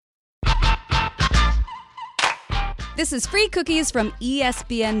This is Free Cookies from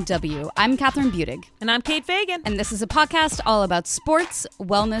ESPNW. I'm Catherine Budig. And I'm Kate Fagan. And this is a podcast all about sports,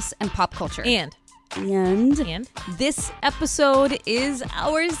 wellness, and pop culture. And this episode is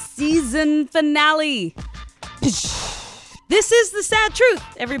our season finale. This is the sad truth,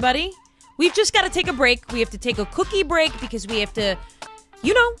 everybody. We've just got to take a break. We have to take a cookie break because we have to,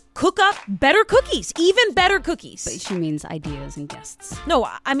 cook up better cookies, even better cookies. But she means ideas and guests. No,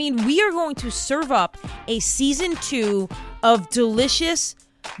 I mean, we are going to serve up a season 2 of delicious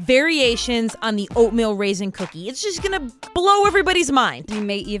variations on the oatmeal raisin cookie. It's just going to blow everybody's mind. We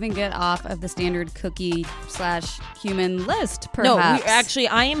may even get off of the standard cookie/human list, perhaps. No,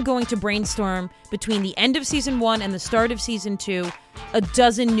 I am going to brainstorm between the end of season 1 and the start of season 2 a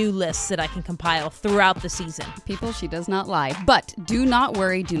dozen new lists that I can compile throughout the season. People, she does not lie. But do not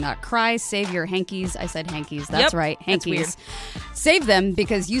worry, do not cry, save your hankies. I said hankies, that's right, hankies. That's weird. Save them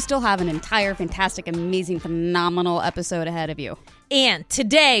because you still have an entire fantastic, amazing, phenomenal episode ahead of you. And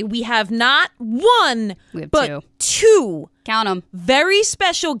today we have not one, but two. Count them. Very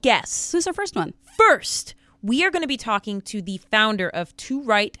special guests. Who's our first one? First, we are going to be talking to the founder of To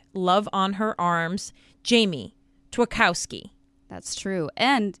Write Love on Her Arms, Jamie Twakowski. That's true.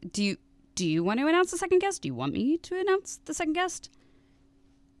 And do you want to announce the second guest? Do you want me to announce the second guest?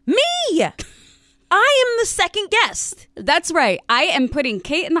 Me! I am the second guest. That's right. I am putting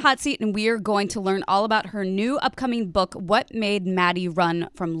Kate in the hot seat, and we are going to learn all about her new upcoming book, What Made Maddie Run,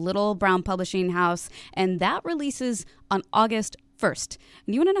 from Little Brown Publishing House. And that releases on August 1st.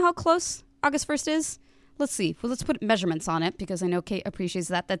 And you want to know how close August 1st is? Let's see. Well, let's put measurements on it because I know Kate appreciates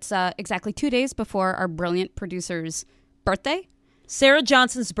that. That's exactly 2 days before our brilliant producer's birthday. Sarah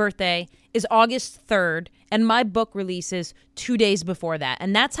Johnson's birthday is August 3rd, and my book releases 2 days before that.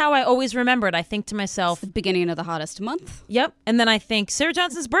 And that's how I always remember it. I think to myself, it's the beginning of the hottest month. Yep. And then I think Sarah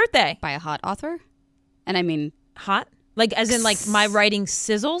Johnson's birthday. By a hot author. And I mean... Hot? Like, as in, like, my writing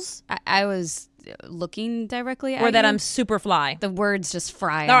sizzles? I was looking directly at Or that you. I'm super fly. The words just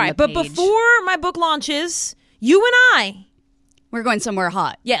fry All on right, the but page. before my book launches, you and I... We're going somewhere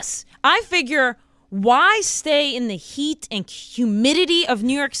hot. Yes. I figure... Why stay in the heat and humidity of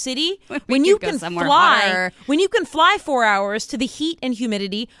New York City when you can fly? When you can fly 4 hours to the heat and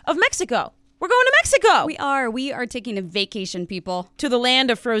humidity of Mexico? We're going to Mexico. We are taking a vacation, people, to the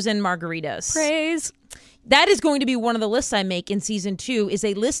land of frozen margaritas. Praise. That is going to be one of the lists I make in season 2. Is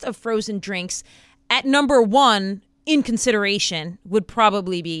a list of frozen drinks. At number 1. In consideration would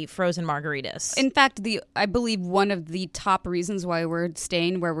probably be frozen margaritas. In fact, I believe one of the top reasons why we're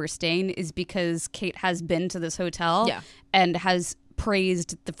staying where we're staying is because Kate has been to this hotel and has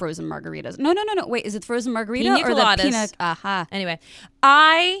praised the frozen margaritas. No. Wait, is it frozen margarita Pina or the coladas. pina? Aha. Anyway,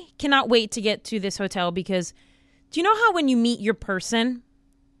 I cannot wait to get to this hotel because do you know how when you meet your person...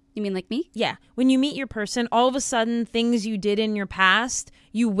 You mean like me? Yeah. When you meet your person, all of a sudden things you did in your past,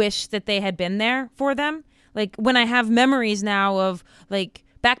 you wish that they had been there for them. Like, when I have memories now of, like,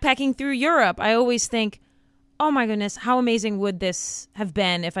 backpacking through Europe, I always think, oh, my goodness, how amazing would this have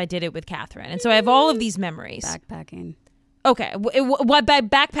been if I did it with Catherine? And so I have all of these memories. Backpacking. Okay. By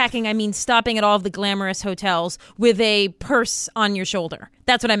backpacking, I mean stopping at all of the glamorous hotels with a purse on your shoulder.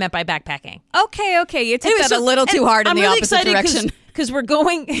 That's what I meant by backpacking. Okay. You took that a little too hard in the opposite direction. Because we're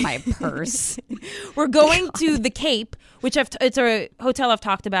going... My purse. We're going to the Cape, which it's a hotel I've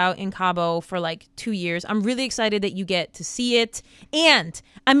talked about in Cabo for like 2 years. I'm really excited that you get to see it. And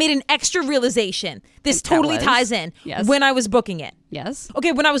I made an extra realization. This totally ties in. Yes. When I was booking it. Yes.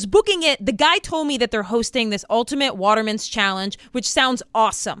 Okay, when I was booking it, the guy told me that they're hosting this Ultimate Waterman's Challenge, which sounds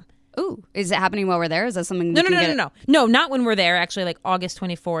awesome. Ooh, is it happening while we're there? Is that something No. No, not when we're there. Actually, like August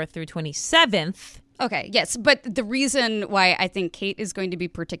 24th through 27th. Okay, yes, but the reason why I think Kate is going to be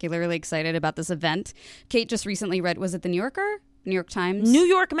particularly excited about this event, Kate just recently read, was it the New Yorker? New York Times? New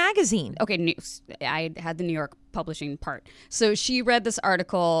York Magazine. Okay, news. I had the New York publishing part. So she read this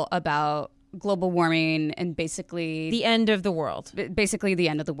article about global warming and basically... The end of the world. Basically the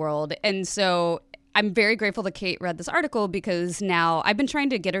end of the world. And so I'm very grateful that Kate read this article because now I've been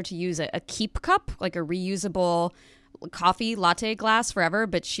trying to get her to use a keep cup, like a reusable coffee latte glass forever,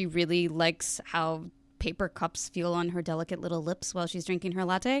 but she really likes how paper cups feel on her delicate little lips while she's drinking her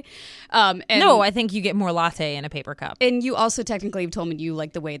latte. No, I think you get more latte in a paper cup. And you also technically have told me you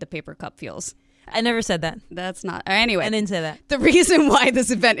like the way the paper cup feels. I never said that. That's not. Anyway. I didn't say that. The reason why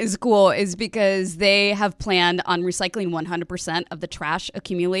this event is cool is because they have planned on recycling 100% of the trash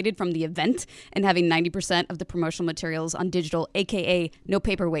accumulated from the event and having 90% of the promotional materials on digital, aka no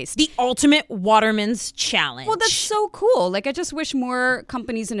paper waste. The ultimate Waterman's challenge. Well, that's so cool. Like, I just wish more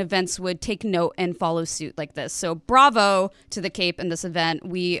companies and events would take note and follow suit like this. So bravo to the Cape and this event.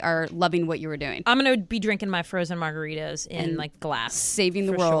 We are loving what you were doing. I'm going to be drinking my frozen margaritas in like glass. Saving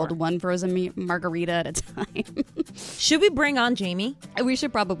the world, one frozen margarita at a time. Should we bring on Jamie? We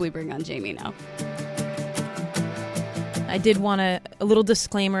should probably bring on Jamie now. I did want a little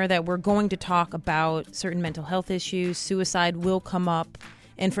disclaimer that we're going to talk about certain mental health issues. Suicide will come up.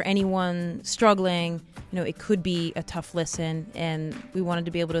 And for anyone struggling, it could be a tough listen. And we wanted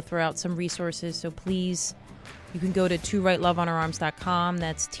to be able to throw out some resources. So please, you can go to tworightlove.com.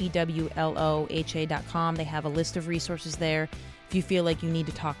 That's TWLOHA.com. They have a list of resources there. If you feel like you need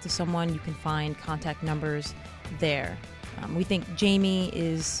to talk to someone, you can find contact numbers there. We think Jamie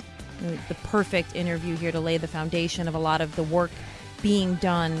is the perfect interview here to lay the foundation of a lot of the work being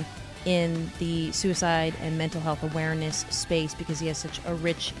done in the suicide and mental health awareness space because he has such a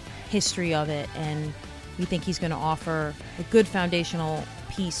rich history of it. And we think he's going to offer a good foundational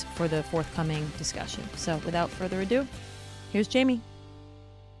piece for the forthcoming discussion. So without further ado, here's Jamie.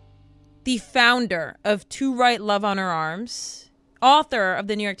 The founder of To Write Love on Her Arms, author of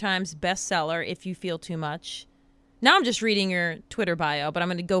the New York Times bestseller, If You Feel Too Much. Now I'm just reading your Twitter bio, but I'm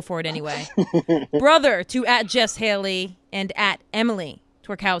going to go for it anyway. Brother to @JessHaley and @Emily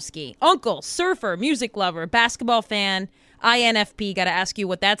Twerkowski. Uncle, surfer, music lover, basketball fan, INFP. Got to ask you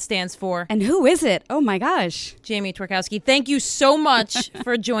what that stands for. And who is it? Oh my gosh. Jamie Twerkowski, thank you so much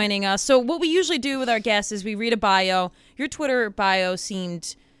for joining us. So what we usually do with our guests is we read a bio. Your Twitter bio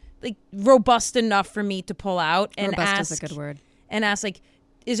seemed like robust enough for me to pull out and robust ask. Is a good word. And ask, like,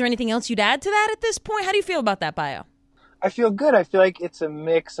 is there anything else you'd add to that at this point? How do you feel about that bio? I feel good. I feel like it's a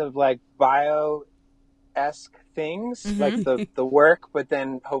mix of like bio-esque things, like the work, but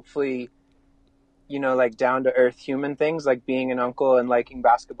then hopefully, like down to earth human things like being an uncle and liking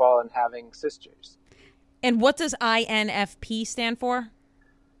basketball and having sisters. And what does INFP stand for?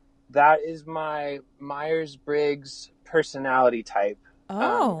 That is my Myers-Briggs personality type.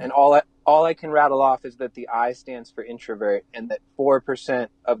 Oh. And all I can rattle off is that the I stands for introvert and that 4%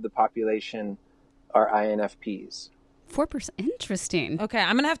 of the population are INFPs. 4%. Interesting. Okay,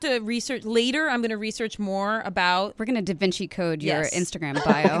 I'm going to have to research later. I'm going to research more about... We're going to Da Vinci code your Yes. Instagram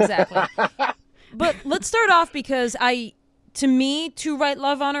bio. Exactly. But let's start off because to me, To Write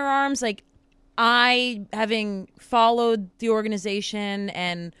Love on Her Arms, like I, having followed the organization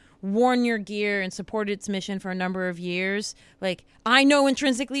and worn your gear and supported its mission for a number of years, like I know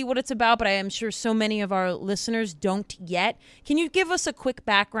intrinsically what it's about, but I am sure so many of our listeners don't yet. Can you give us a quick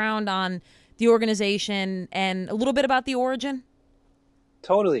background on the organization and a little bit about the origin?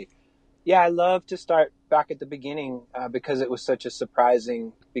 Totally. Yeah, I love to start back at the beginning because it was such a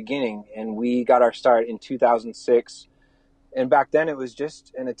surprising beginning. And we got our start in 2006. And back then it was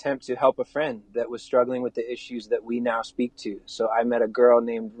just an attempt to help a friend that was struggling with the issues that we now speak to. So I met a girl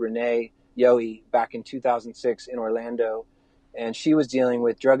named Renee Yohe back in 2006 in Orlando. And she was dealing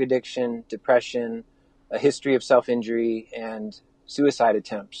with drug addiction, depression, a history of self-injury, and suicide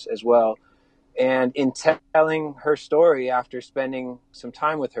attempts as well. And in telling her story, after spending some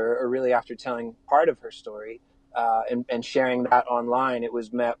time with her, or really after telling part of her story and sharing that online, it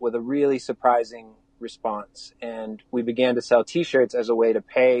was met with a really surprising response. And we began to sell T-shirts as a way to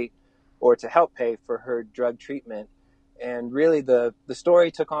pay or to help pay for her drug treatment. And really the story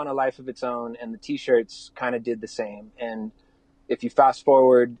took on a life of its own, and the T-shirts kind of did the same. And if you fast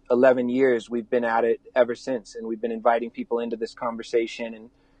forward 11 years, we've been at it ever since. And we've been inviting people into this conversation and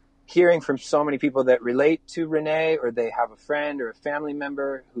hearing from so many people that relate to Renee, or they have a friend or a family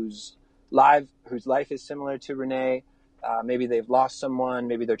member whose life is similar to Renee. Maybe they've lost someone,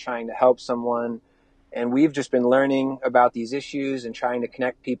 maybe they're trying to help someone. And we've just been learning about these issues and trying to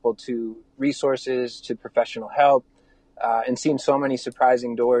connect people to resources, to professional help, and seen so many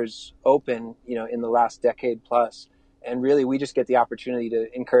surprising doors open, in the last decade plus. And really, we just get the opportunity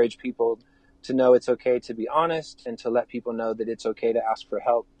to encourage people to know it's okay to be honest and to let people know that it's okay to ask for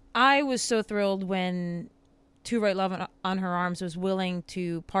help. I was so thrilled when To Write Love on Her Arms was willing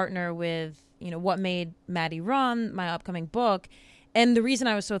to partner with, What Made Maddie Run, my upcoming book. And the reason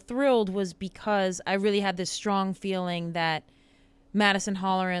I was so thrilled was because I really had this strong feeling that Madison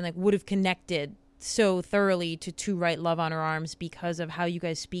Holleran would have connected so thoroughly to Write Love on Her Arms because of how you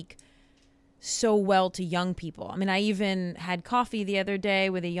guys speak so well to young people. I mean, I even had coffee the other day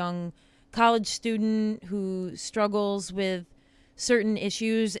with a young college student who struggles with certain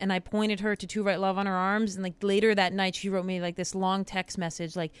issues, and I pointed her to To Write Love on Her Arms, and like later that night she wrote me like this long text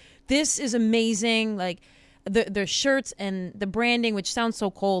message like, this is amazing, like the shirts and the branding, which sounds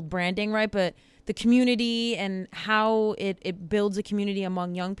so cold, branding, right? But the community and how it builds a community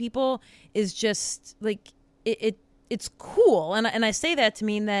among young people is just like it's cool. And I say that to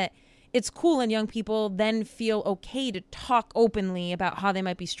mean that it's cool, and young people then feel okay to talk openly about how they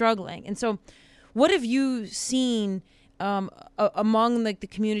might be struggling. And so what have you seen among like the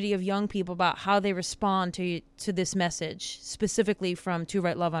community of young people about how they respond to this message, specifically from To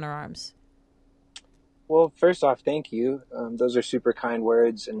Write Love on Her Arms? Well, first off, thank you. Those are super kind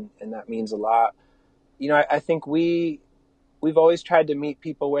words, and that means a lot. You know, I think we've always tried to meet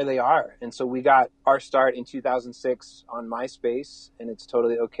people where they are. And so we got our start in 2006 on MySpace, and it's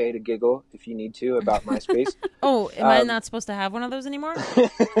totally okay to giggle if you need to about MySpace. Oh, am I not supposed to have one of those anymore?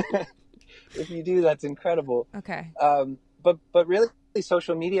 If you do, that's incredible. Okay. But really,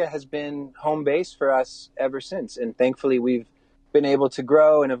 social media has been home base for us ever since. And thankfully, we've been able to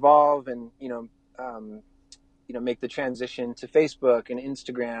grow and evolve and, make the transition to Facebook and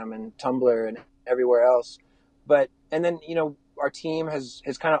Instagram and Tumblr and everywhere else. And then, our team has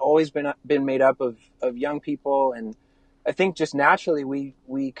kind of always been made up of young people. And I think just naturally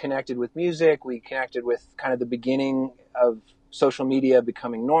we connected with music. We connected with kind of the beginning of social media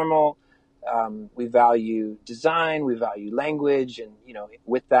becoming normal. We value design, we value language. And,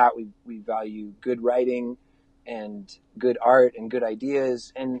 with that, we value good writing and good art and good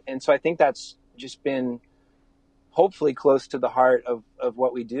ideas. And so I think that's just been hopefully close to the heart of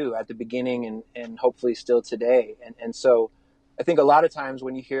what we do at the beginning and hopefully still today. And so I think a lot of times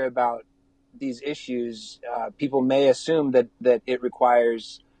when you hear about these issues, people may assume that it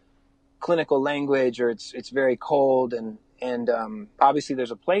requires clinical language or it's very cold. And obviously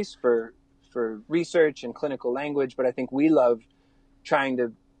there's a place for research and clinical language, but I think we love trying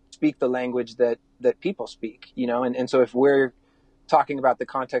to speak the language that people speak, and so if we're talking about the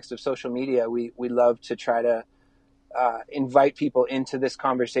context of social media, we love to try to invite people into this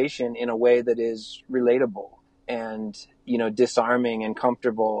conversation in a way that is relatable and, disarming and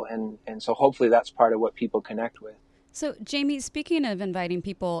comfortable. And so hopefully that's part of what people connect with. So, Jamie, speaking of inviting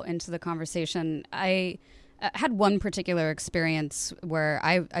people into the conversation, I had one particular experience where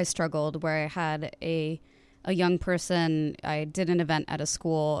I struggled, where I had a young person. I did an event at a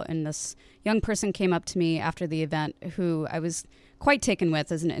school, and this young person came up to me after the event who I was quite taken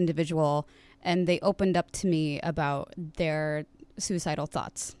with as an individual, and they opened up to me about their suicidal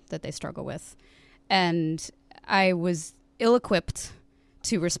thoughts that they struggle with. And I was ill-equipped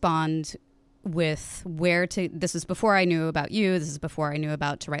to respond with this is before I knew about you, this is before I knew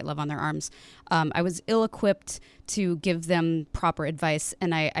about To Write Love on Their Arms. I was ill-equipped to give them proper advice,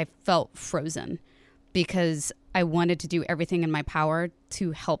 and I felt frozen because I wanted to do everything in my power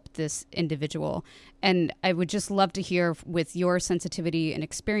to help this individual. And I would just love to hear, with your sensitivity and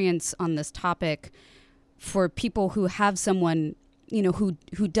experience on this topic, for people who have someone,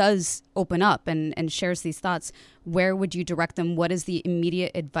 who does open up and shares these thoughts, where would you direct them? What is the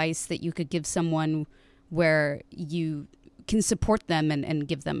immediate advice that you could give someone where you can support them and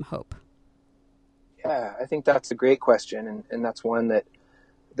give them hope? Yeah, I think that's a great question. And that's one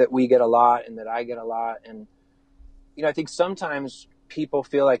that we get a lot and that I get a lot. And, I think sometimes people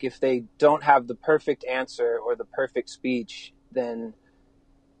feel like if they don't have the perfect answer or the perfect speech, then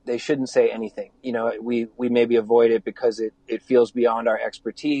they shouldn't say anything. We maybe avoid it because it feels beyond our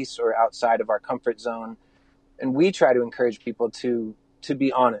expertise or outside of our comfort zone. And we try to encourage people to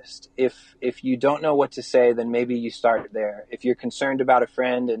be honest. If you don't know what to say, then maybe you start there. If you're concerned about a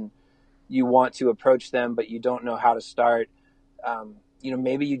friend and you want to approach them, but you don't know how to start,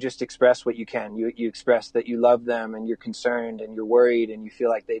 maybe you just express what you can. You express that you love them and you're concerned and you're worried and you feel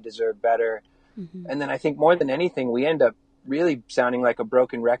like they deserve better. Mm-hmm. And then I think more than anything, we end up really sounding like a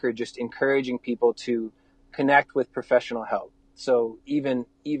broken record, just encouraging people to connect with professional help. So even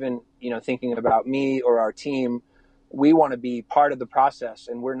thinking about me or our team, we want to be part of the process,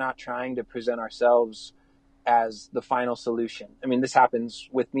 and we're not trying to present ourselves as the final solution. I mean, this happens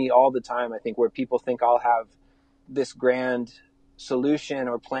with me all the time, I think, where people think I'll have this grand solution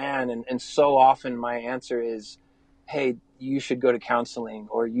or plan. And so often my answer is, hey, you should go to counseling,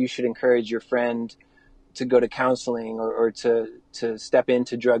 or you should encourage your friend to go to counseling or to step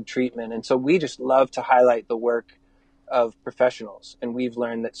into drug treatment. And so we just love to highlight the work of professionals. And we've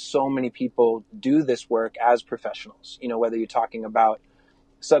learned that so many people do this work as professionals, whether you're talking about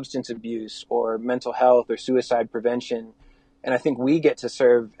substance abuse or mental health or suicide prevention. And I think we get to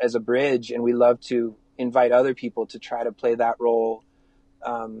serve as a bridge, and we love to invite other people to try to play that role,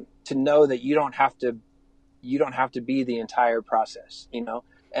 to know that you don't have to you don't have to be the entire process,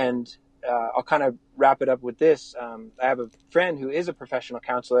 And I'll kind of wrap it up with this. I have a friend who is a professional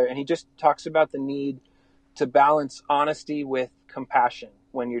counselor, and he just talks about the need to balance honesty with compassion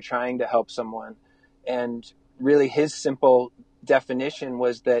when you're trying to help someone. And really his simple definition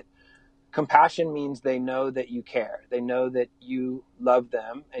was that compassion means they know that you care. They know that you love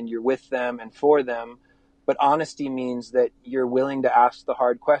them and you're with them and for them. But honesty means that you're willing to ask the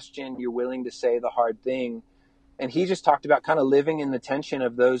hard question. You're willing to say the hard thing. And he just talked about kind of living in the tension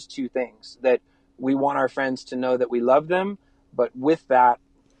of those two things, that we want our friends to know that we love them. But with that,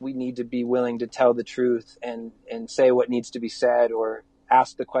 we need to be willing to tell the truth and say what needs to be said, or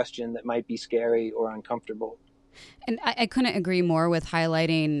ask the question that might be scary or uncomfortable. And I couldn't agree more with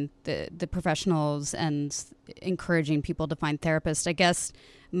highlighting the professionals and encouraging people to find therapists. I guess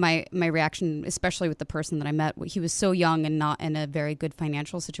my reaction, especially with the person that I met, he was so young and not in a very good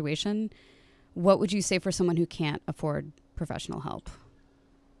financial situation. What would you say for someone who can't afford professional help?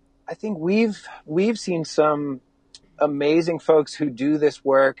 I think we've seen some amazing folks who do this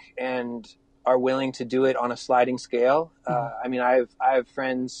work and are willing to do it on a sliding scale. I mean, I have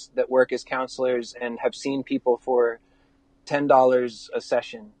friends that work as counselors and have seen people for $10 a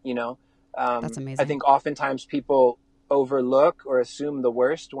session, That's amazing. I think oftentimes people overlook or assume the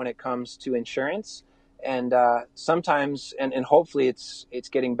worst when it comes to insurance. And sometimes, and hopefully it's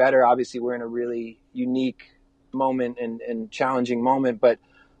getting better. Obviously, we're in a really unique moment and challenging moment. But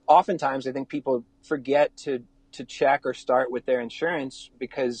oftentimes, I think people forget to check or start with their insurance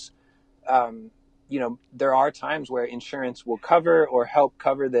because there are times where insurance will cover or help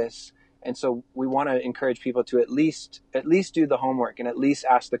cover this. And so we want to encourage people to at least do the homework and at least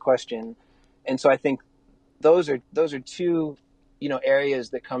ask the question. And so I think those are two,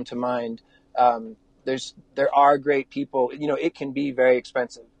 areas that come to mind. There are great people, it can be very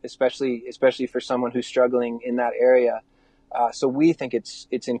expensive, especially for someone who's struggling in that area. So we think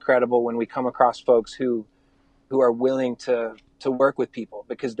it's incredible when we come across folks who are willing to work with people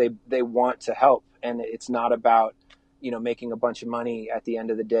because they want to help, and it's not about, making a bunch of money at the end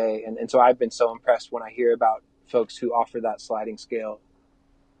of the day. And so I've been so impressed when I hear about folks who offer that sliding scale.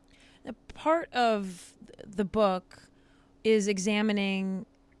 A part of the book is examining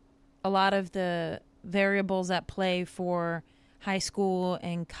a lot of the variables at play for high school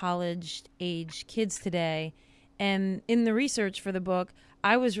and college age kids today. And in the research for the book,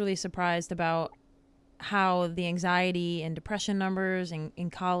 I was really surprised about how the anxiety and depression numbers in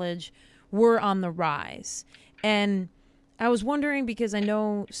college were on the rise. And I was wondering, because I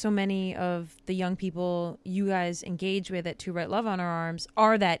know so many of the young people you guys engage with at To Write Love on Our Arms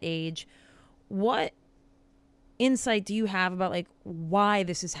are that age. What insight do you have about why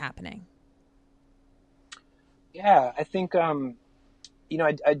this is happening? Yeah, I think, I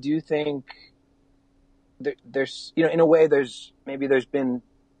do think there's, in a way, there's been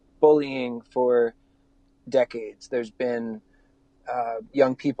bullying for decades. There's been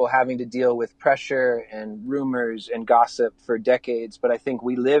young people having to deal with pressure and rumors and gossip for decades. But I think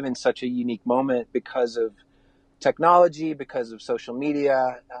we live in such a unique moment because of technology, because of social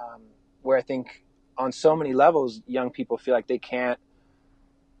media, where I think on so many levels, young people feel like they can't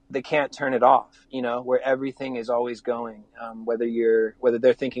turn it off, where everything is always going, whether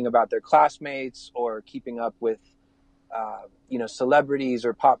they're thinking about their classmates or keeping up with, celebrities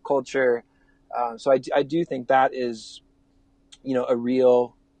or pop culture. So I do think that is, a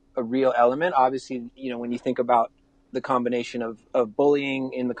real element. Obviously, when you think about the combination of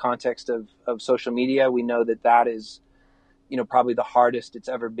bullying in the context of social media, we know that is, probably the hardest it's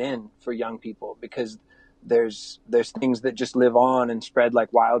ever been for young people, because there's things that just live on and spread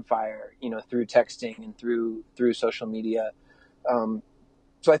like wildfire, through texting and through social media.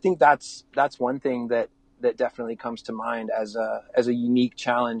 So I think that's one thing that definitely comes to mind as a unique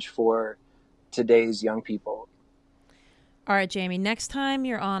challenge for today's young people. All right, Jamie, next time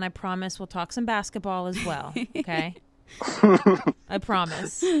you're on, I promise we'll talk some basketball as well. Okay. I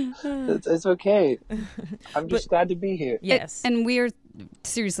promise. It's okay. I'm just glad to be here. Yes. And we are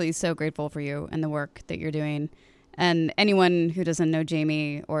seriously so grateful for you and the work that you're doing. And anyone who doesn't know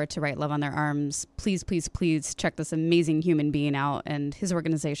Jamie or To Write Love on Their Arms, please, please, please check this amazing human being out and his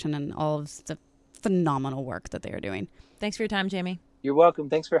organization and all of the phenomenal work that they are doing. Thanks for your time, Jamie. You're welcome.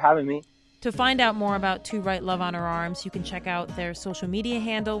 Thanks for having me. To find out more about To Write Love on Our Arms, you can check out their social media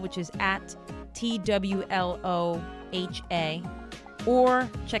handle, which is at TWLOHA, or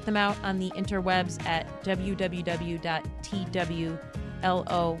check them out on the interwebs at www.TWLOHA.com.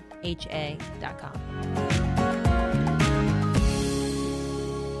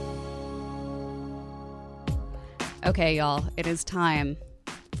 Okay, y'all, it is time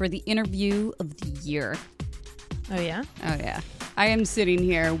for the interview of the year. Oh, yeah? Oh, yeah. I am sitting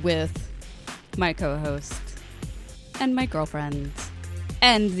here with my co-host and my girlfriend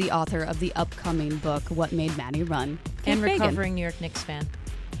and the author of the upcoming book, What Made Maddie Run. Kate And Fagan. recovering New York Knicks fan.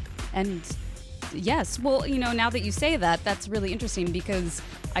 And yes, well, now that you say that, that's really interesting because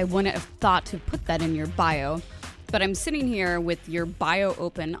I wouldn't have thought to put that in your bio. But I'm sitting here with your bio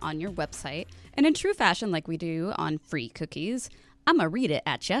open on your website. And in true fashion, like we do on Free Cookies, I'm going to read it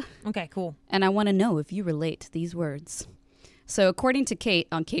at you. Okay, cool. And I want to know if you relate to these words. So according to Kate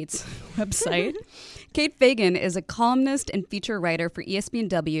on Kate's website, Kate Fagan is a columnist and feature writer for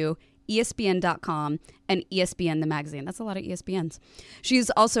ESPNW, ESPN.com, and ESPN the magazine. That's a lot of ESPNs. She's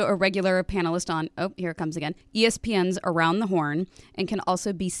also a regular panelist on, here it comes again, ESPN's Around the Horn, and can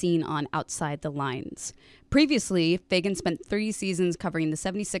also be seen on Outside the Lines. Previously, Fagan spent 3 seasons covering the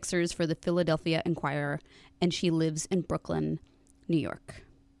 76ers for the Philadelphia Inquirer, and she lives in Brooklyn, New York.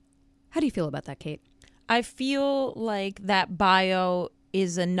 How do you feel about that, Kate? I feel like that bio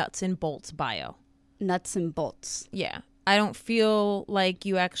is a nuts and bolts bio. Nuts and bolts. Yeah. I don't feel like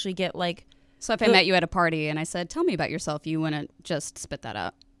you actually get like... So if I met you at a party and I said, tell me about yourself, you wouldn't just spit that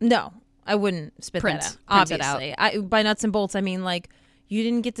out? No, I wouldn't spit that out. Obviously. It out. By nuts and bolts, I mean like you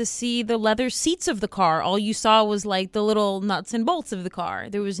didn't get to see the leather seats of the car. All you saw was like the little nuts and bolts of the car.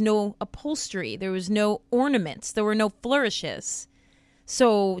 There was no upholstery. There was no ornaments. There were no flourishes.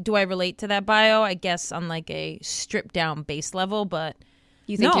 So do I relate to that bio? I guess on like a stripped down base level, but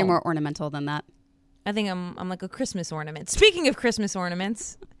you think no. you're more ornamental than that? I think I'm like a Christmas ornament. Speaking of Christmas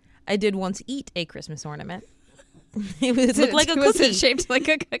ornaments, I did once eat a Christmas ornament. It looked like a cookie. Was it shaped like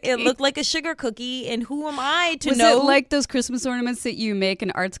a cookie? It looked like a sugar cookie, and who am I to was know? Was it like those Christmas ornaments that you make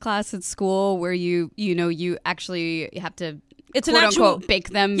in arts class at school where you actually have to it's quote an actual unquote bake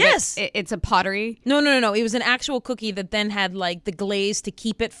them? Yes. It's a pottery? No. It was an actual cookie that then had like the glaze to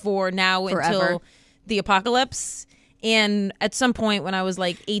keep it for now Forever. Until the apocalypse. And at some point when I was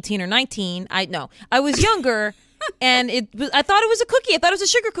like 18 or 19, I was younger. And I thought it was a cookie. I thought it was a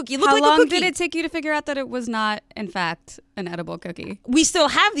sugar cookie. It looked How like long a cookie. did it take you to figure out that it was not, in fact, an edible cookie? We still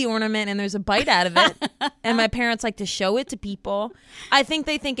have the ornament, and there's a bite out of it. And my parents like to show it to people. I think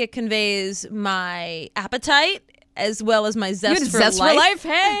they think it conveys my appetite as well as my zest, for life.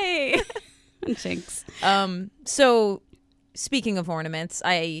 Hey, jinx. So, speaking of ornaments,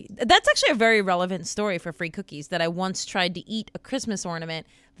 that's actually a very relevant story for Free Cookies. That I once tried to eat a Christmas ornament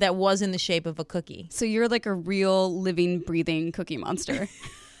that was in the shape of a cookie. So you're like a real living, breathing cookie monster.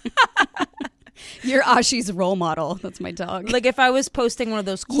 You're Ashi's role model. That's my dog. Like if I was posting one of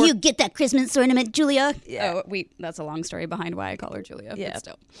those... You get that Christmas ornament, Julia? Yeah. Oh, wait. That's a long story behind why I call her Julia. Yeah. But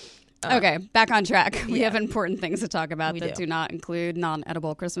still. Okay, back on track. We have important things to talk about that do. do not include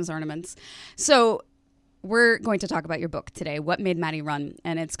non-edible Christmas ornaments. So we're going to talk about your book today, What Made Maddie Run,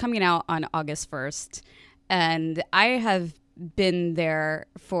 and it's coming out on August 1st. And I have been there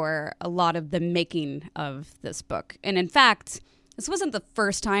for a lot of the making of this book. And in fact, this wasn't the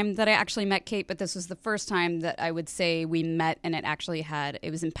first time that I actually met Kate, but this was the first time that I would say we met and it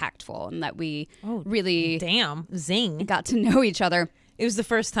was impactful and that we really zing got to know each other. It was the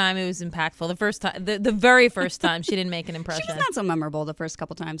first time it was impactful. The first time, the very first time she didn't make an impression. She was not so memorable the first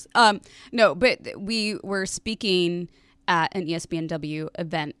couple times. No, but we were speaking at an ESPNW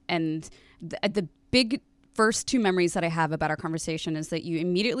event, and the big first 2 memories that I have about our conversation is that you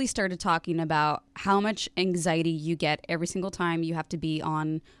immediately started talking about how much anxiety you get every single time you have to be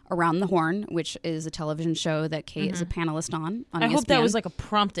on Around the Horn, which is a television show that Kate is a panelist on I ESPN. hope that was like a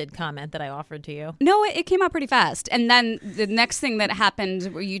prompted comment that I offered to you. No, it came out pretty fast. And then the next thing that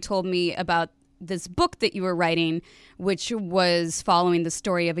happened where you told me about this book that you were writing, which was following the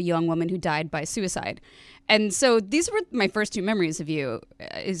story of a young woman who died by suicide. And so these were my first 2 memories of you,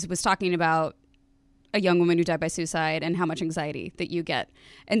 was talking about a young woman who died by suicide and how much anxiety that you get.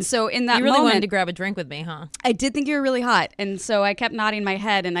 And so in that You really moment, wanted to grab a drink with me, huh? I did think you were really hot. And so I kept nodding my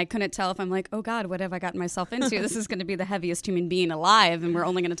head and I couldn't tell if I'm like, oh God, what have I gotten myself into? This is going to be the heaviest human being alive. And we're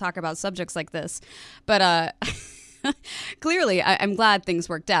only going to talk about subjects like this. But clearly I'm glad things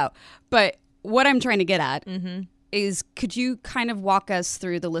worked out. But what I'm trying to get at is, could you kind of walk us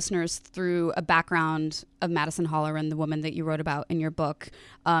through, the listeners, through a background of Madison Holleran, the woman that you wrote about in your book,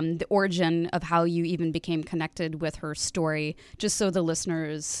 the origin of how you even became connected with her story, just so the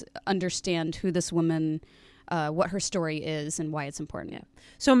listeners understand who this woman, what her story is and why it's important. Yeah.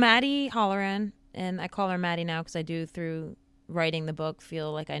 So Maddie Holleran, and I call her Maddie now because I do, through writing the book,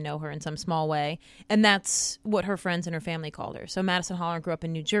 feel like I know her in some small way. And that's what her friends and her family called her. So Madison Holleran grew up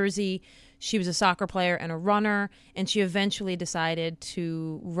in New Jersey. She was a soccer player and a runner, and she eventually decided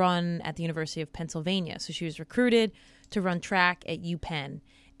to run at the University of Pennsylvania. So she was recruited to run track at UPenn.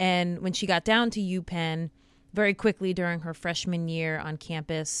 And when she got down to UPenn, very quickly during her freshman year on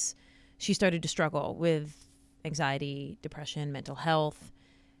campus, she started to struggle with anxiety, depression, mental health,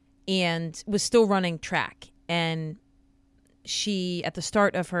 and was still running track. And she, at the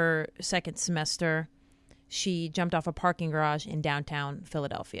start of her second semester, she jumped off a parking garage in downtown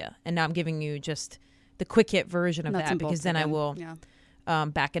Philadelphia. And now I'm giving you just the quick hit version of that, because then I will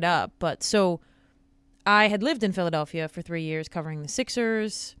back it up. But so I had lived in Philadelphia for 3 years covering the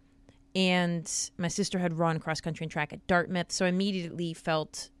Sixers, and my sister had run cross country and track at Dartmouth. So I immediately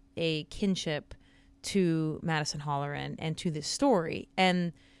felt a kinship to Madison Holleran and to this story.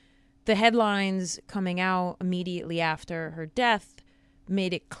 And the headlines coming out immediately after her death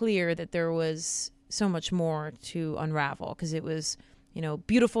made it clear that there was so much more to unravel, because it was,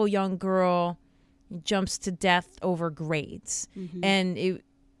 beautiful young girl jumps to death over grades. Mm-hmm. And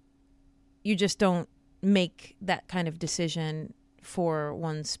you just don't make that kind of decision for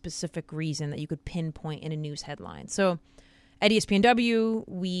one specific reason that you could pinpoint in a news headline. So at ESPNW,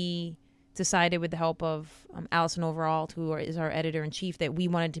 we decided, with the help of Allison Overalt, who is our editor-in-chief, that we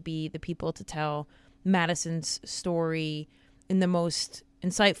wanted to be the people to tell Madison's story in the most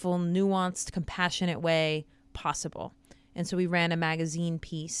insightful, nuanced, compassionate way possible. And so we ran a magazine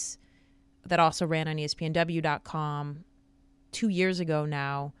piece that also ran on ESPNW.com 2 years ago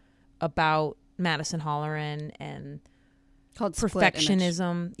now about Madison Holleran and called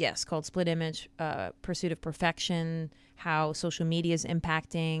perfectionism. Yes, called Split Image, Pursuit of Perfection, how social media is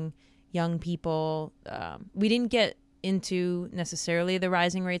impacting young people. We didn't get into necessarily the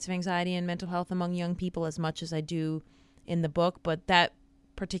rising rates of anxiety and mental health among young people as much as I do in the book, but that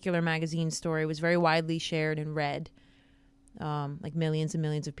particular magazine story was very widely shared and read, like millions and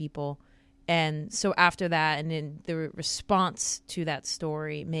millions of people. And so after that, and in the response to that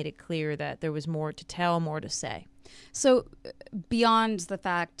story, made it clear that there was more to tell, more to say. So beyond the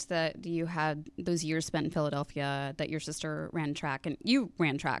fact that you had those years spent in Philadelphia, that your sister ran track, and you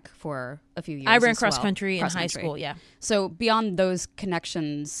ran track for a few years. I ran cross country in high school, yeah. So beyond those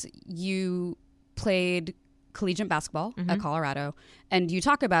connections, you played collegiate basketball at Colorado, and you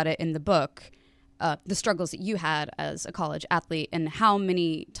talk about it in the book, the struggles that you had as a college athlete and how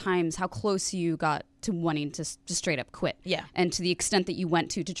many times, how close you got to wanting to straight up quit. Yeah. And to the extent that you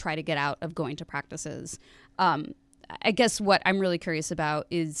went to try to get out of going to practices. I guess what I'm really curious about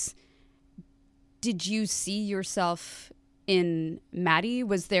is, did you see yourself in Maddie?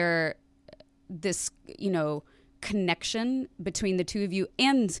 Was there this, connection between the two of you?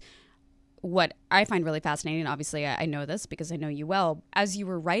 And what I find really fascinating, obviously I know this because I know you well, as you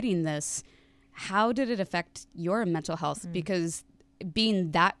were writing this, how did it affect your mental health? Because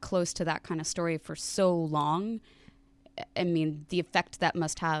being that close to that kind of story for so long, I mean, the effect that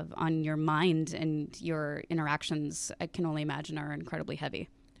must have on your mind and your interactions, I can only imagine, are incredibly heavy.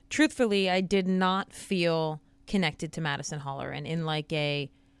 Truthfully, I did not feel connected to Madison Holleran in like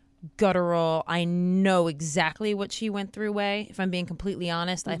a guttural, I know exactly what she went through way. If I'm being completely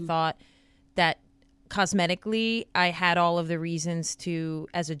honest, I thought that cosmetically, I had all of the reasons to,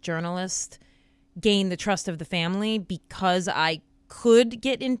 as a journalist, gain the trust of the family because I could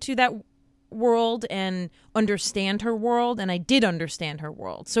get into that world and understand her world, and I did understand her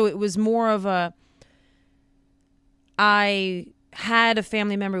world. So it was more of I had a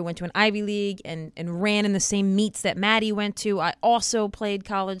family member who went to an Ivy League and ran in the same meets that Maddie went to. I also played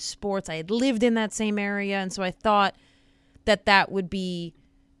college sports. I had lived in that same area, and so I thought that would be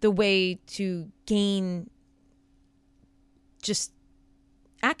the way to gain just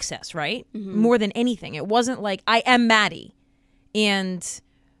access, right? More than anything. It wasn't like, I am Maddie, and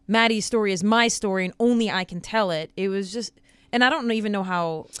Maddie's story is my story, and only I can tell it. It was just, and I don't even know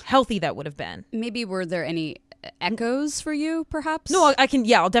how healthy that would have been. Maybe were there any echoes for you, perhaps? No,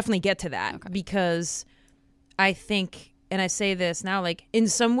 I'll definitely get to that, because I think, and I say this now, like, in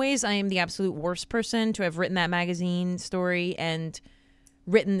some ways I am the absolute worst person to have written that magazine story and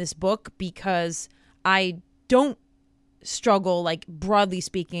written this book, because I don't struggle, like, broadly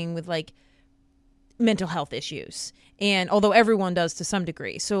speaking, with like mental health issues, and although everyone does to some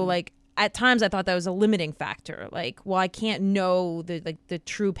degree, so like at times I thought that was a limiting factor, like, well, I can't know the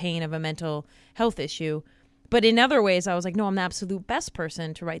true pain of a mental health issue. But in other ways I was like, no, I'm the absolute best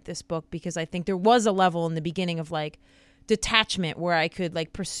person to write this book, because I think there was a level in the beginning of like detachment where I could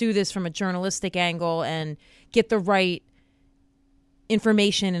like pursue this from a journalistic angle and get the right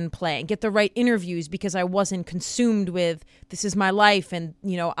information in play and get the right interviews, because I wasn't consumed with, this is my life, and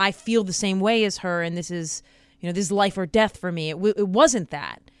I feel the same way as her, and this is this is life or death for me. It wasn't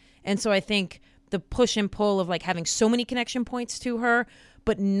that. And so I think the push and pull of like having so many connection points to her,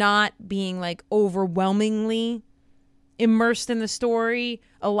 but not being like overwhelmingly immersed in the story,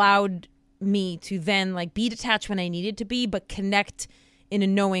 allowed me to then like be detached when I needed to be, but connect in a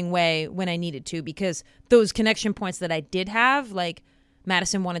knowing way when I needed to, because those connection points that I did have, like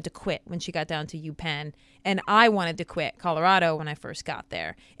Madison wanted to quit when she got down to UPenn, and I wanted to quit Colorado when I first got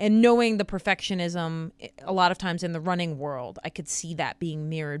there. And knowing the perfectionism a lot of times in the running world, I could see that being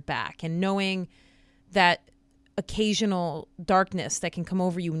mirrored back, and knowing that occasional darkness that can come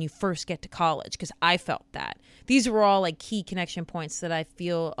over you when you first get to college, because I felt that. These were all like key connection points that I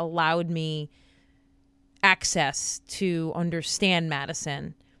feel allowed me access to understand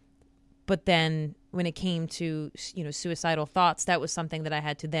Madison. But then when it came to, you know, suicidal thoughts, that was something that I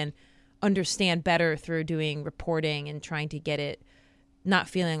had to then understand better through doing reporting and trying to get it, not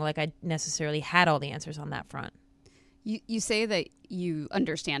feeling like I necessarily had all the answers on that front. You say that you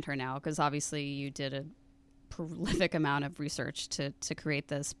understand her now because obviously you did a prolific amount of research to create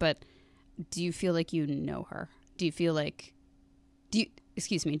this, but do you feel like you know her? Do you feel like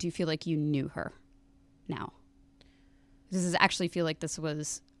you knew her now? Does it actually feel like this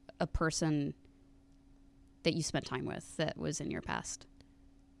was a person that you spent time with that was in your past?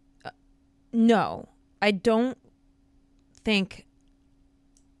 No, I don't think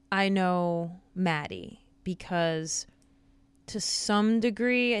I know Maddie, because to some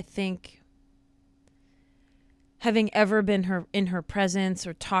degree, I think having ever been in her presence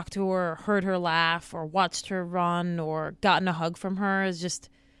or talked to her or heard her laugh or watched her run or gotten a hug from her is just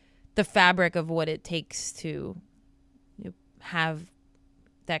the fabric of what it takes to, you know, have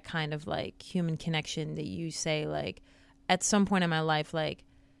that kind of like human connection that you say, like, at some point in my life, like,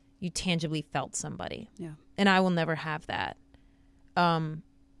 you tangibly felt somebody. Yeah. And I will never have that.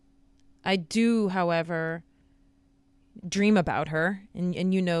 I do, however, dream about her,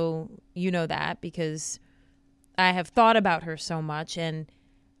 and you know that, because I have thought about her so much, and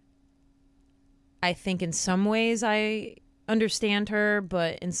I think in some ways I understand her,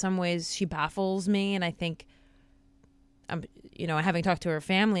 but in some ways she baffles me. And I think, having talked to her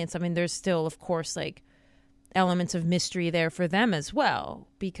family and something, there's still, of course, like elements of mystery there for them as well,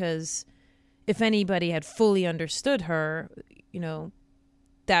 because if anybody had fully understood her, you know,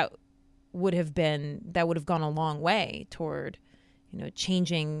 that would have gone a long way toward, you know,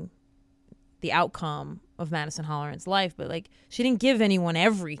 changing the outcome of Madison Holleran's life. But like, she didn't give anyone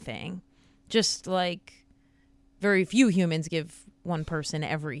everything, just like very few humans give one person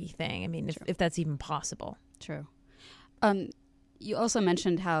everything. I mean, if that's even possible. True. You also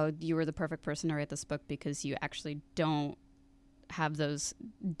mentioned how you were the perfect person to write this book because you actually don't have those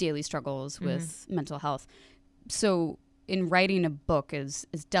daily struggles with mental health. So in writing a book as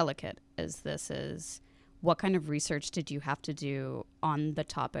delicate as this is, what kind of research did you have to do on the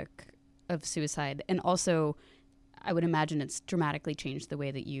topic of suicide? And also, I would imagine it's dramatically changed the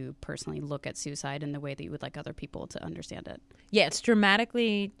way that you personally look at suicide and the way that you would like other people to understand it. Yeah, it's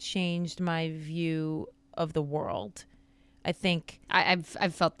dramatically changed my view of the world. I think I've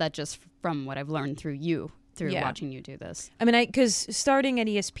felt that just from what I've learned through watching you do this. I mean, because starting at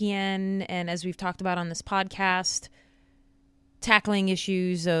ESPN, and as we've talked about on this podcast, tackling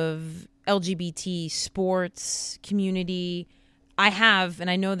issues of LGBT sports community,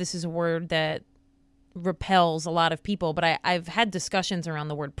 and I know this is a word that repels a lot of people, but I've had discussions around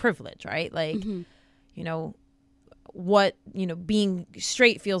the word privilege, right? Like, you know, what, you know, being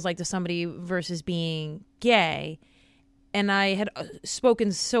straight feels like to somebody versus being gay. And I had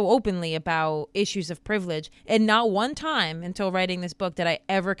spoken so openly about issues of privilege, and not one time until writing this book did I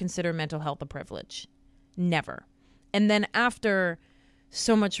ever consider mental health a privilege. Never. And then after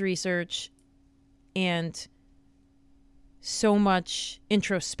so much research and so much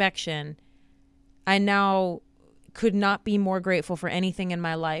introspection, I now could not be more grateful for anything in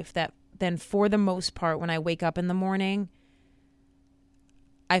my life than for the most part, when I wake up in the morning,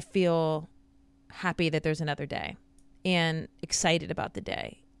 I feel happy that there's another day and excited about the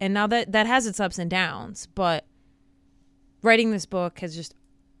day. And now that has its ups and downs, but writing this book has just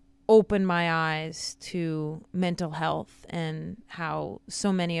opened my eyes to mental health and how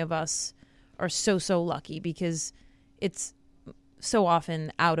so many of us are so lucky, because it's so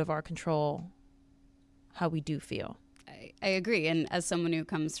often out of our control how we do feel. I agree. And as someone who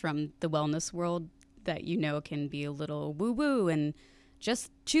comes from the wellness world, that, you know, can be a little woo-woo and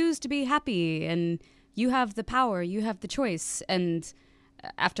just choose to be happy, and you have the power, you have the choice. And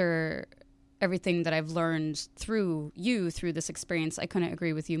after everything that I've learned through this experience, I couldn't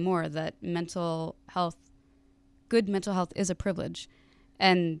agree with you more that good mental health is a privilege.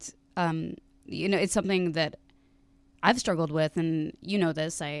 And, you know, it's something that I've struggled with. And you know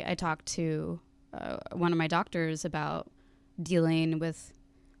this, I talked to one of my doctors about dealing with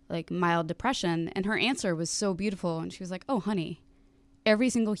like mild depression, and her answer was so beautiful. And she was like, "Oh, honey, every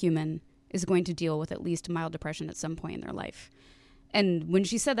single human is going to deal with at least mild depression at some point in their life. And when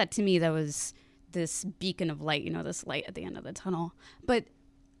she said that to me, that was this beacon of light, this light at the end of the tunnel. But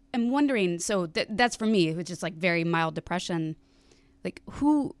I'm wondering, so that's for me, it was just like very mild depression. Like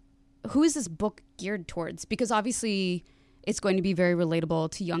who is this book geared towards? Because obviously it's going to be very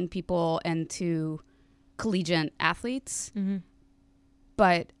relatable to young people and to collegiate athletes. Mm-hmm.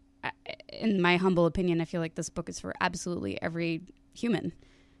 But in my humble opinion, I feel like this book is for absolutely every human.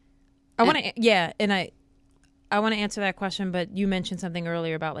 I want to answer that question, but you mentioned something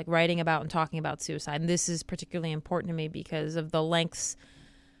earlier about like writing about and talking about suicide. And this is particularly important to me because of the lengths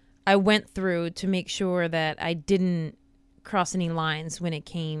I went through to make sure that I didn't cross any lines when it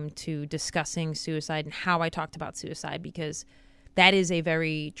came to discussing suicide and how I talked about suicide, because that is a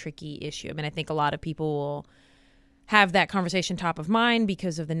very tricky issue. I mean, I think a lot of people will have that conversation top of mind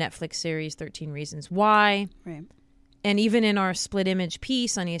because of the Netflix series 13 Reasons Why. Right. And even in our split image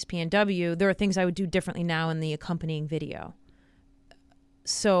piece on ESPNW, there are things I would do differently now in the accompanying video.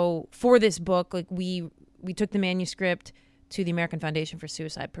 So for this book, like we took the manuscript to the American Foundation for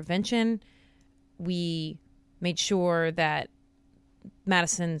Suicide Prevention. We made sure that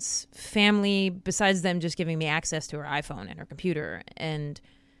Madison's family, besides them just giving me access to her iPhone and her computer and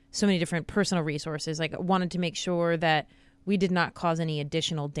so many different personal resources, like I wanted to make sure that we did not cause any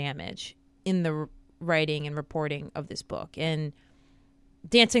additional damage in the writing and reporting of this book, and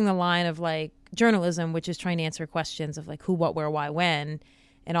dancing the line of like journalism, which is trying to answer questions of like who, what, where, why, when,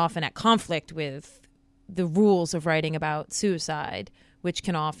 and often at conflict with the rules of writing about suicide, which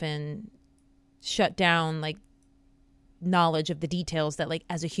can often shut down like knowledge of the details that like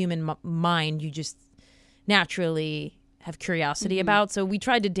as a human mind you just naturally have curiosity about. So we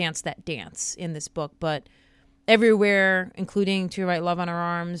tried to dance that dance in this book, but everywhere, including To Write Love on Our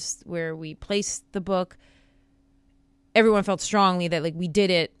Arms, where we placed the book, everyone felt strongly that like we did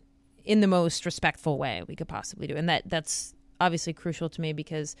it in the most respectful way we could possibly do. And that's obviously crucial to me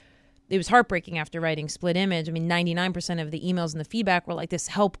because it was heartbreaking after writing Split Image. I mean, 99% of the emails and the feedback were like, this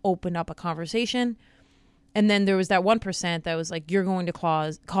help open up a conversation. And then there was that 1% that was like, you're going to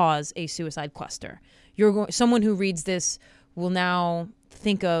cause a suicide cluster. Someone who reads this will now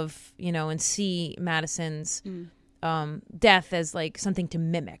think of, and see Madison's death as like something to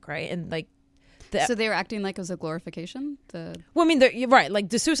mimic, right? And like, so they were acting like it was a glorification? Well, I mean, you're right. Like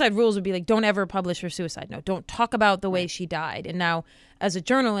the suicide rules would be like, don't ever publish her suicide note. Don't talk about the way she died. And now, as a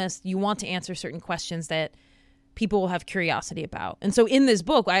journalist, you want to answer certain questions that people will have curiosity about. And so in this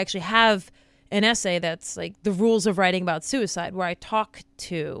book, I actually have an essay that's like the rules of writing about suicide, where I talk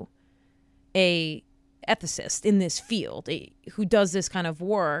to a ethicist in this field who does this kind of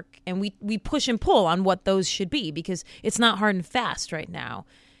work, and we push and pull on what those should be, because it's not hard and fast right now.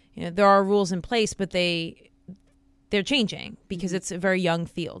 There are rules in place, but they're changing because it's a very young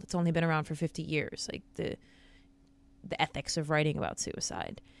field. It's only been around for 50 years, like the ethics of writing about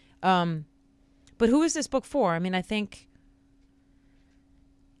suicide. But who is this book for? I mean,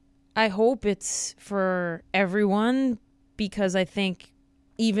 I hope it's for everyone, because I think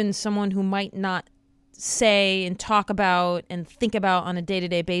even someone who might not say and talk about and think about on a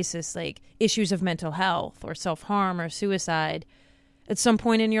day-to-day basis, like issues of mental health or self-harm or suicide, at some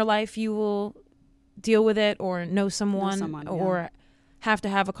point in your life you will deal with it or know someone or have to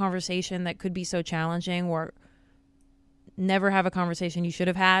have a conversation that could be so challenging, or never have a conversation you should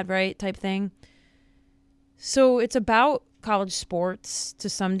have had, right, type thing. So it's about college sports to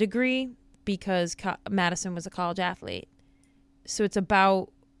some degree, because Madison was a college athlete. So it's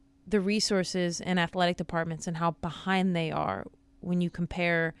about the resources in athletic departments and how behind they are when you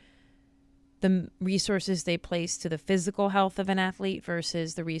compare the resources they place to the physical health of an athlete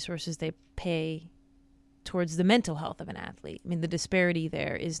versus the resources they pay towards the mental health of an athlete. I mean, the disparity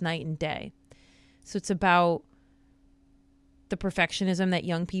there is night and day. So it's about the perfectionism that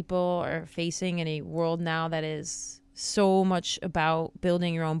young people are facing in a world now that is so much about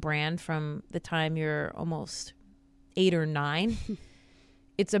building your own brand from the time you're almost 8 or 9.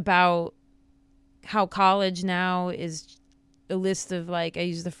 It's about how college now is a list of, like, I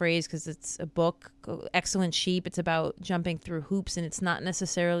use the phrase because it's a book, excellent sheep. It's about jumping through hoops, and it's not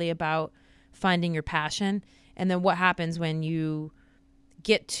necessarily about finding your passion. And then what happens when you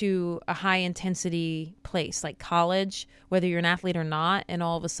get to a high intensity place like college, whether you're an athlete or not, and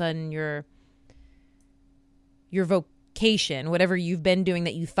all of a sudden your vocation, whatever you've been doing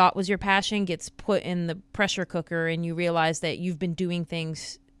that you thought was your passion, gets put in the pressure cooker, and you realize that you've been doing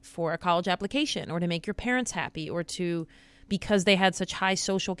things for a college application or to make your parents happy or because they had such high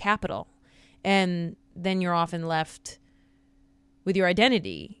social capital. And then you're often left with your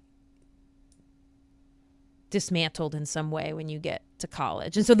identity dismantled in some way when you get to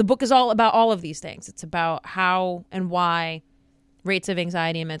college. And so the book is all about all of these things. It's about how and why rates of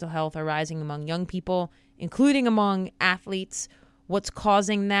anxiety and mental health are rising among young people, including among athletes, what's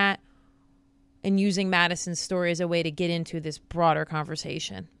causing that, and using Madison's story as a way to get into this broader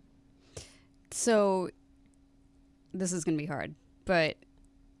conversation. So this is going to be hard, but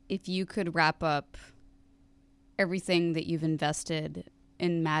if you could wrap up everything that you've invested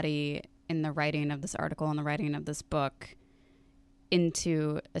in Maddie, in the writing of this article and the writing of this book,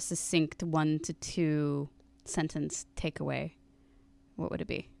 into a succinct 1 to 2 sentence takeaway, what would it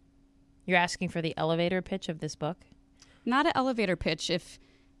be? You're asking for the elevator pitch of this book? Not an elevator pitch. If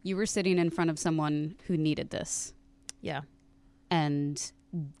you were sitting in front of someone who needed this. Yeah. And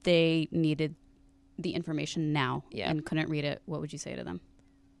they needed the information now and couldn't read it, what would you say to them?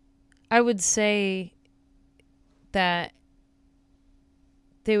 I would say that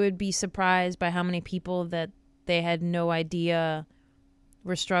they would be surprised by how many people that they had no idea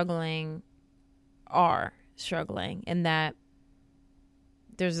were struggling are struggling, and that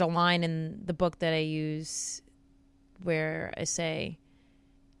there's a line in the book that I use where I say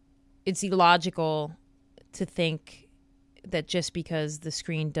it's illogical to think that just because the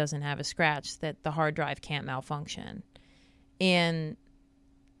screen doesn't have a scratch that the hard drive can't malfunction. And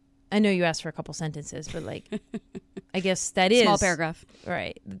I know you asked for a couple sentences, but like I guess that is small paragraph.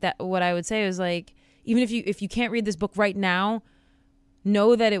 Right. That what I would say is like, even if you can't read this book right now,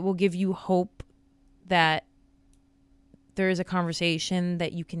 know that it will give you hope that there is a conversation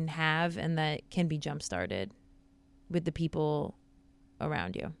that you can have and that can be jump started with the people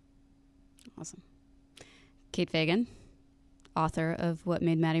around you. Awesome. Kate Fagan, author of What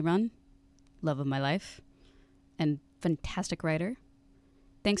Made Maddie Run, love of my life, and fantastic writer.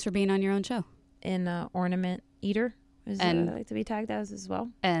 Thanks for being on your own show. And ornament eater is what I like to be tagged as well.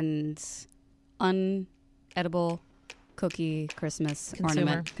 And unedible cookie Christmas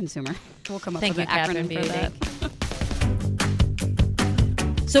ornament consumer. We'll come up with an acronym for that.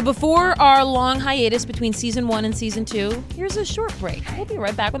 So before our long hiatus between season 1 and season 2, here's a short break. We'll be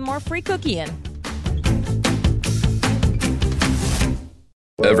right back with more free cookie-in.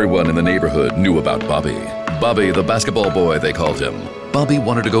 Everyone in the neighborhood knew about Bobby. Bobby, the basketball boy, they called him. Bobby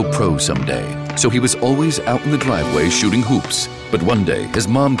wanted to go pro someday, so he was always out in the driveway shooting hoops. But one day, his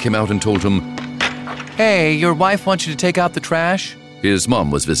mom came out and told him, "Hey, your wife wants you to take out the trash." His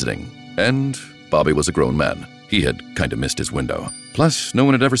mom was visiting, and Bobby was a grown man. He had kind of missed his window. Plus, no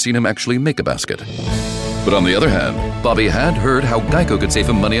one had ever seen him actually make a basket. But on the other hand, Bobby had heard how Geico could save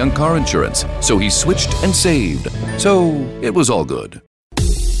him money on car insurance, so he switched and saved. So it was all good.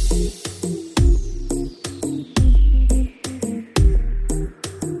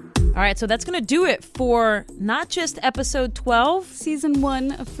 All right, so that's going to do it for not just episode 12. Season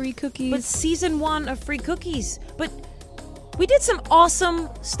 1 of Free Cookies. But season 1 of Free Cookies. But we did some awesome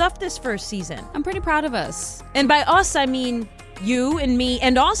stuff this first season. I'm pretty proud of us. And by us, I mean you and me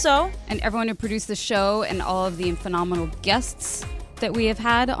and also... And everyone who produced the show and all of the phenomenal guests that we have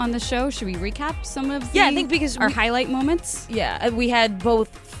had on the show. Should we recap some of I think because our highlight moments? Yeah, we had both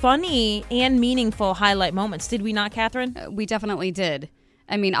funny and meaningful highlight moments. Did we not, Catherine? We definitely did.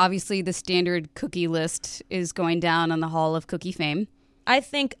 I mean, obviously, the standard cookie list is going down on the Hall of Cookie Fame. I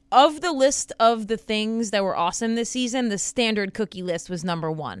think of the list of the things that were awesome this season, the standard cookie list was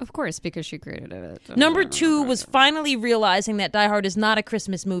number 1. Of course, because she created it. Number 2 was finally realizing that Die Hard is not a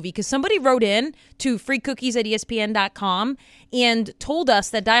Christmas movie, because somebody wrote in to freecookies@espn.com and told us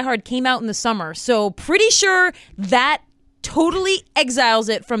that Die Hard came out in the summer. So pretty sure that totally exiles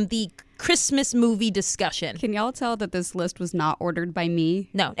it from the Christmas movie discussion. Can y'all tell that this list was not ordered by me?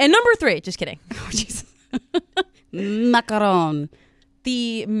 No. And number 3, just kidding. Oh, Jesus. Macaron.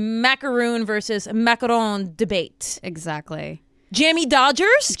 The macaroon versus macaron debate. Exactly. Jammy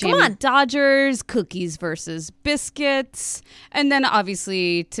Dodgers? Come on. Dodgers, cookies versus biscuits. And then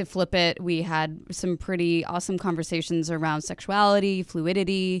obviously to flip it, we had some pretty awesome conversations around sexuality,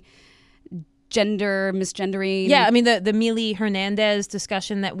 fluidity, gender, misgendering. Yeah, I mean, the Mili Hernandez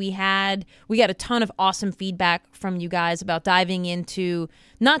discussion that we got a ton of awesome feedback from you guys about diving into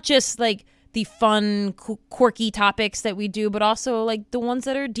not just like the fun, quirky topics that we do, but also like the ones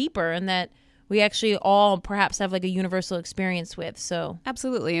that are deeper and that we actually all perhaps have like a universal experience with. So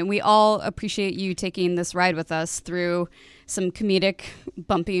absolutely. And we all appreciate you taking this ride with us through some comedic,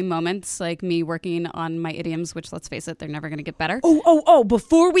 bumpy moments, like me working on my idioms, which, let's face it, they're never going to get better. Oh,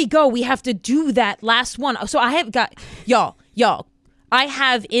 before we go, we have to do that last one. So I have got, y'all, I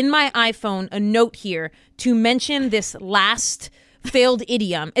have in my iPhone a note here to mention this last failed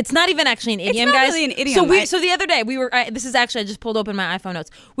idiom. It's not even actually an idiom, it's not guys. Really an idiom. So the other day we were. This is actually, I just pulled open my iPhone notes.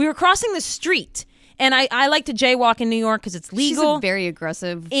 We were crossing the street, And I like to jaywalk in New York because it's legal. She's a very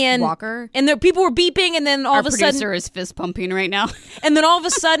aggressive and walker. And there people were beeping, and then all Our of a producer sudden, is fist pumping right now. and then all of a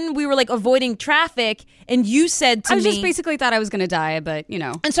sudden, we were like avoiding traffic, and you said to I me, just basically thought I was going to die, but you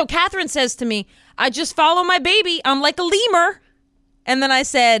know. and so Catherine says to me, "I just follow my baby. I'm like a lemur," and then I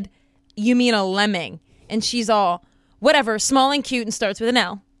said, "You mean a lemming?" And she's all, "Whatever, small and cute, and starts with an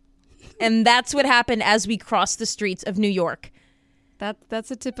L." And that's what happened as we crossed the streets of New York. That's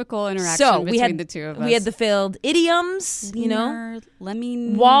a typical interaction So between the two of us. we had the failed idioms, lemur,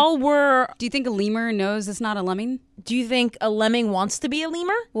 lemming. While we're, Do you think a lemur knows it's not a lemming? do you think a lemming wants to be a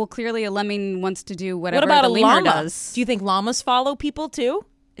lemur? Well, clearly a lemming wants to do whatever What about the a lemur llama? does. Do you think llamas follow people too?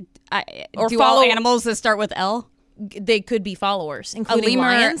 Or do follow- all animals that start with L? They could be followers, A including lemur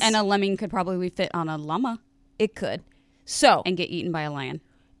lions. and a lemming could probably fit on a llama It could. So, and get eaten by a lion.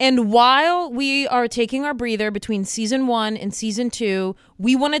 and while we are taking our breather between season 1 and season 2,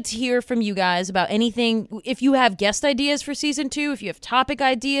 we wanted to hear from you guys about anything. If you have guest ideas for season 2, if you have topic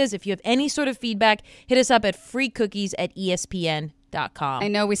ideas, if you have any sort of feedback, hit us up at freecookies@espn.com. I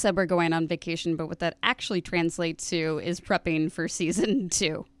know we said we're going on vacation, but what that actually translates to is prepping for season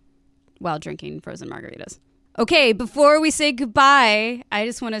 2 while drinking frozen margaritas. Okay, before we say goodbye, I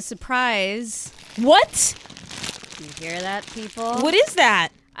just want to surprise. What? You hear that, people? What is that?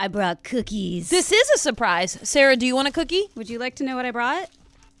 I brought cookies. This is a surprise. Sarah, do you want a cookie? Would you like to know what I brought?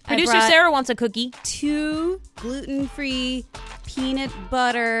 Producer I brought Sarah wants a cookie. 2 gluten-free, peanut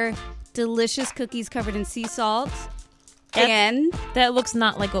butter, delicious cookies covered in sea salt. And, That looks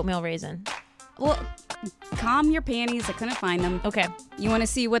not like oatmeal raisin. well, calm your panties. I couldn't find them. Okay. You want to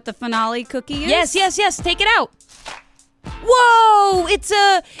see what the finale cookie is? Yes. Take it out. Whoa! It's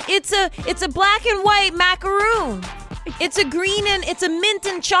a black and white macaroon. It's a green and it's a mint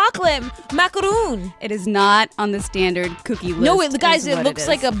and chocolate macaroon. It is not on the standard cookie list. No, guys, is it what looks is.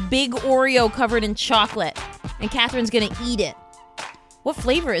 like a big Oreo covered in chocolate, and Catherine's gonna eat it. What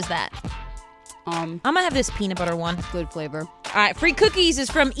flavor is that? I'm gonna have this peanut butter one. Good flavor. All right, free cookies is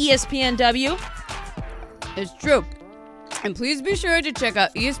from ESPNW. It's true. And please be sure to check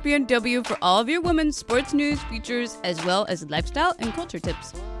out ESPNW for all of your women's sports news features, as well as lifestyle and culture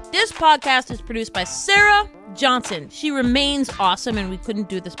tips. This podcast is produced by Sarah Johnson. She remains awesome, and we couldn't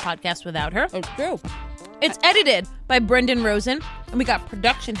do this podcast without her. It's true. It's edited by Brendan Rosen, and we got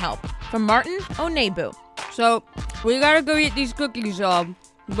production help from Martin Onebu. So, we gotta go eat these cookies, y'all.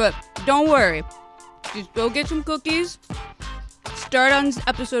 But don't worry. Just go get some cookies, start on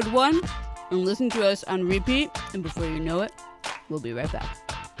episode 1, and listen to us on repeat. And before you know it, we'll be right back.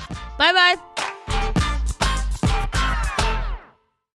 Bye-bye.